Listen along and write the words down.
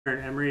And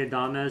Emery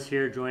Adames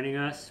here joining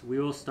us. We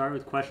will start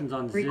with questions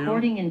on Zoom.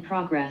 Recording in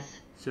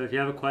progress. So if you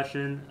have a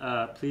question,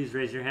 please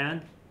raise your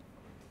hand.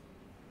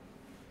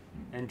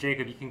 And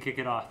Jacob, you can kick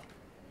it off.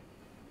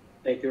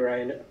 Thank you,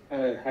 Ryan.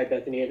 Hi,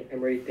 Bethany and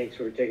Emery. Thanks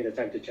for taking the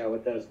time to chat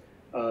with us.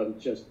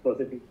 Just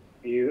both of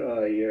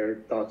you, your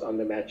thoughts on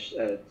the match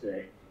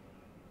today.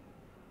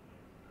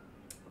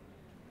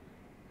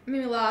 I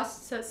mean, we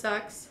lost, so it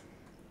sucks.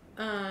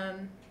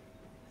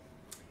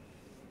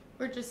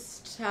 We're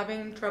just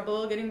having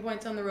trouble getting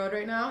points on the road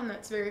right now, and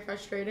that's very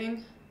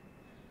frustrating.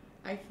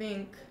 I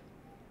think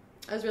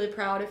I was really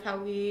proud of how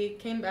we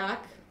came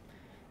back.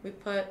 We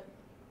put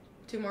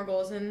 2 more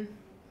goals in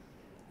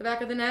the back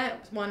of the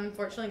net. One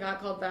unfortunately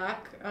got called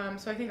back.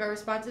 So I think our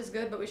response is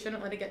good, but we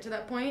shouldn't let it get to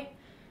that point.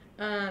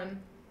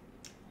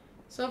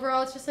 So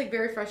overall, it's just like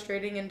very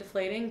frustrating and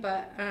deflating.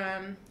 But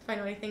if I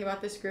know anything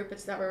about this group,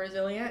 it's that we're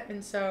resilient,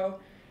 and so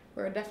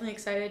we're definitely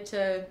excited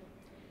to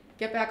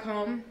get back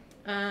home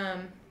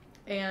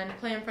and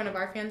play in front of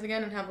our fans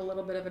again and have a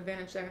little bit of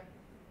advantage there.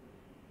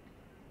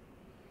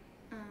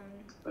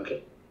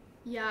 Okay.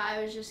 Yeah,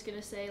 I was just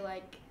gonna say,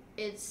 like,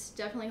 it's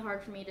definitely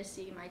hard for me to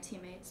see my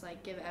teammates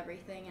like give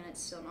everything and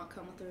it's still not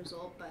come with the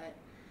result, but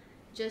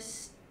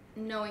just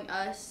knowing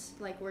us,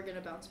 like, we're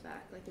gonna bounce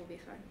back, like, we'll be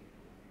fine.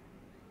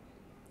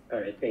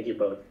 All right. Thank you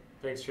both.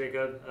 Thanks,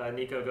 Jacob.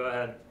 Nico, go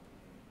ahead.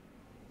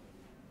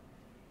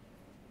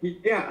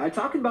 Yeah,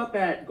 talking about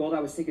that goal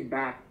that was taken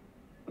back,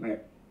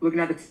 looking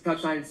at the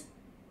touchlines,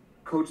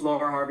 Coach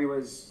Laura Harvey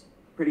was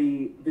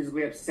pretty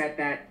visibly upset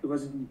that it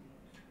wasn't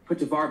put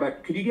to VAR,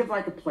 but could you give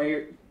like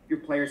your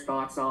players'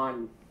 thoughts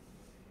on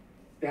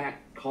that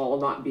call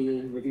not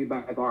being reviewed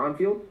by VAR on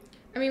field?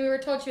 I mean, we were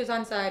told she was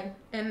onside,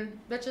 and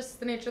that's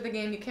just the nature of the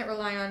game. You can't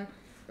rely on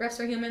refs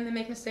are human; they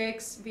make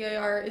mistakes.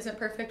 VAR isn't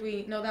perfect.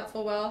 We know that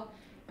full well.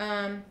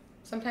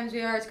 Sometimes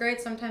VAR is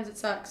great, sometimes it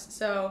sucks.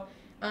 So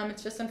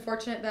it's just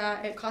unfortunate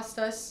that it cost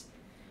us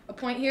a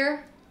point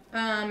here,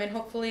 and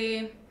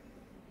hopefully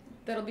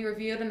that'll be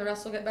reviewed and the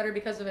rest will get better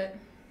because of it.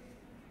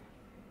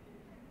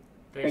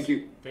 Thanks. Thank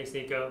you. Thanks,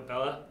 Nico.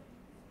 Bella?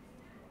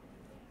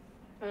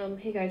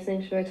 Hey guys,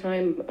 thanks for the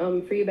time.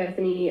 For you,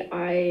 Bethany,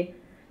 I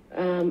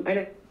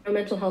know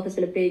mental health has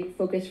been a big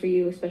focus for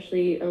you,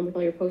 especially with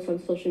all your posts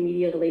on social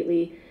media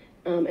lately.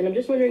 And I'm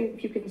just wondering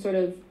if you can sort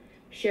of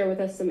share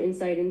with us some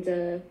insight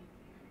into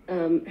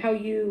how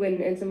you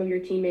and some of your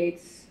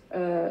teammates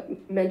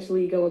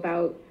mentally go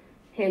about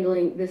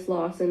handling this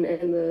loss and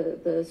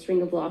the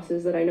string of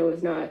losses that I know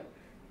is not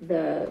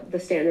the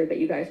standard that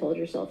you guys hold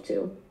yourself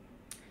to.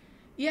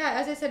 Yeah,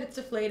 as I said, it's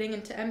deflating,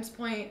 and to M's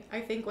point, I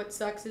think what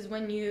sucks is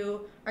when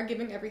you are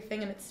giving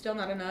everything and it's still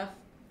not enough.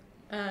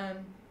 I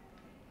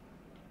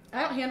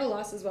don't handle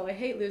losses well. I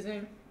hate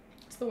losing.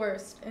 It's the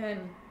worst,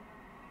 and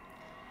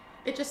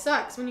it just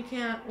sucks when you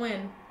can't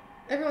win.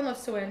 Everyone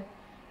loves to win,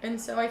 and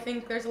so I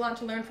think there's a lot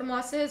to learn from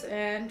losses,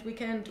 and we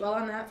can dwell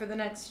on that for the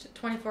next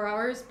 24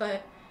 hours,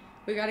 but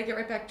we got to get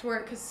right back to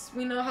work because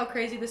we know how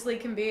crazy this league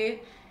can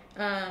be.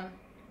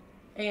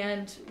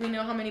 And we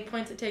know how many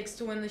points it takes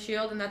to win the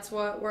Shield, and that's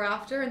what we're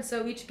after. And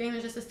so each game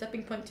is just a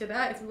stepping point to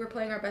that. If we were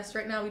playing our best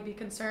right now, we'd be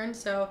concerned.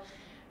 So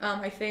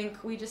I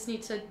think we just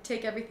need to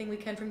take everything we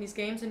can from these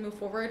games and move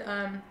forward.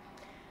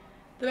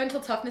 The mental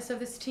toughness of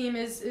this team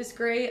is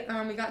great.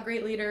 We got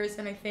great leaders,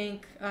 and I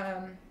think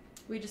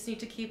we just need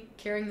to keep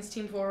carrying this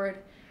team forward.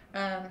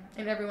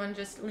 And everyone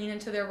just lean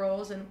into their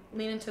roles and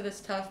lean into this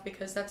tough,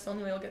 because that's the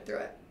only way we'll get through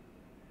it.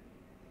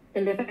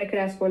 And if I could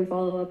ask one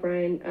follow-up,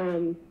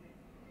 Ryan,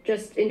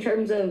 just in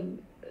terms of,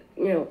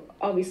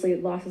 obviously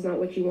loss is not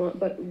what you want,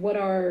 but what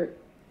are,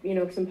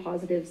 some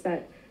positives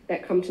that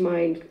come to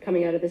mind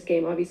coming out of this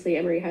game? Obviously,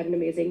 Emery had an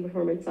amazing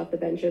performance off the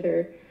bench.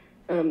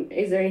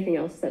 Is there anything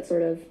else that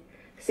sort of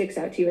sticks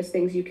out to you as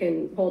things you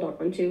can hold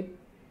on to?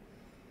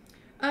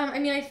 I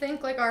mean, I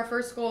think like our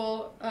first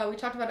goal, we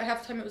talked about at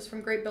halftime, it was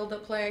from great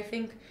build-up play. I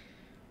think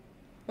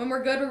when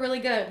we're good, we're really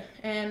good,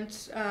 and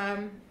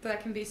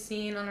that can be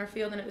seen on our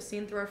field, and it was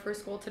seen through our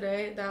first goal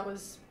today.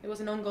 It was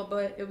an own goal,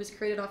 but it was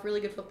created off really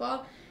good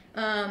football.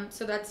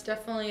 So that's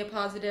definitely a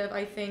positive.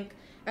 I think,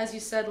 as you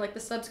said, like the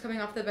subs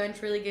coming off the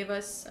bench really gave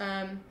us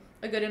a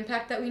good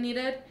impact that we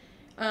needed.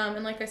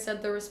 And like I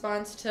said, the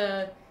response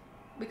to,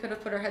 we could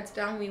have put our heads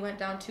down. We went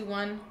down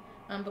 2-1,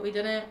 but we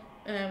didn't.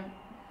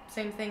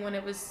 Same thing when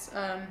it was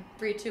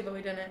 3-2, but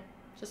we didn't.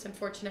 Just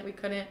unfortunate we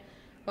couldn't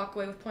walk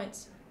away with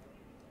points.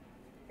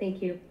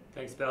 Thank you.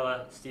 Thanks,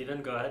 Bella.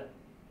 Steven, go ahead.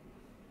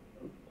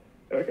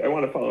 I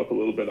want to follow up a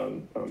little bit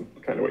on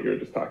kind of what you were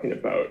just talking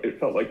about. It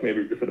felt like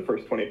maybe for the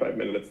first 25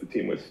 minutes, the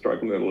team was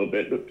struggling a little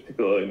bit, but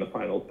particularly in the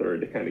final third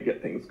to kind of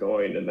get things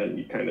going. And then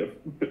you kind of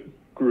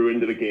grew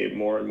into the game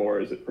more and more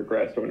as it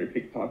progressed. I wonder if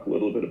you could talk a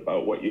little bit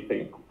about what you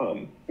think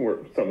were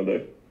some of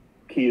the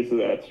keys to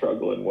that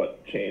struggle and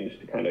what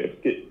changed to kind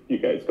of get you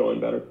guys going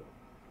better.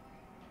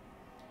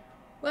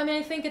 Well, I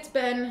mean, I think it's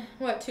been,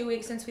 2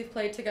 weeks since we've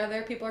played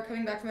together. People are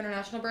coming back from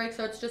international break,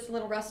 so it's just a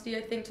little rusty,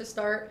 I think, to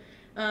start.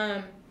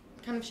 Kind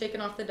of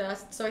shaking off the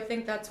dust. So I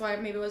think that's why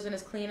maybe it wasn't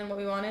as clean and what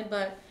we wanted.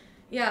 But,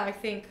 yeah, I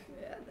think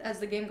as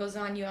the game goes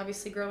on, you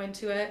obviously grow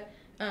into it.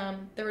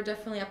 there were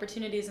definitely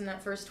opportunities in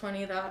that first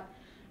 20 that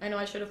I know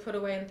I should have put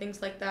away and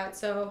things like that.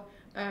 So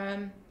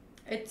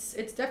it's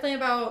definitely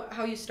about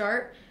how you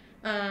start.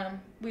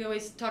 We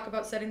always talk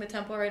about setting the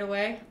tempo right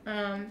away,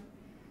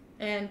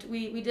 and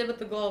we did with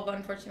the goal, but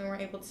unfortunately we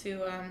weren't able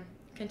to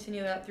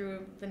continue that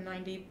through the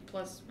 90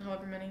 plus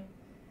however many.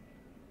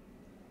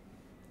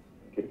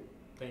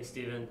 Thanks,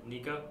 Steven.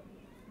 Nico?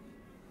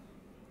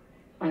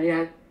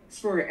 Yeah, as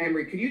for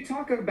Emery, could you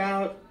talk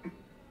about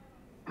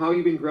how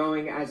you've been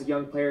growing as a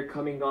young player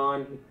coming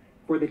on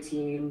for the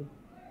team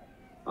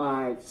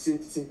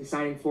since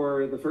signing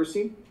for the first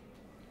team?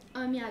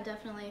 Yeah,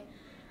 definitely.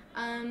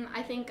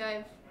 I think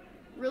I've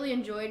really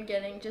enjoyed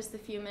getting just the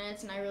few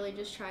minutes, and I really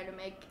just try to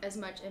make as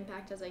much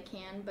impact as I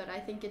can. But I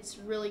think it's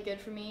really good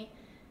for me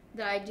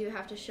that I do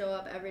have to show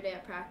up every day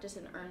at practice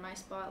and earn my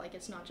spot. Like,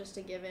 it's not just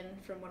a given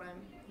from what I'm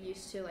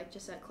used to, like,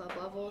 just at club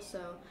level. So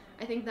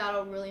I think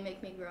that'll really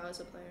make me grow as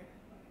a player.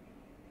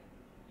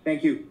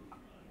 Thank you.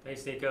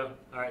 Thanks, Nico.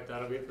 All right,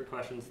 that'll be it for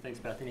questions. Thanks,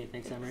 Bethany.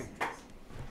 Thanks, Emery.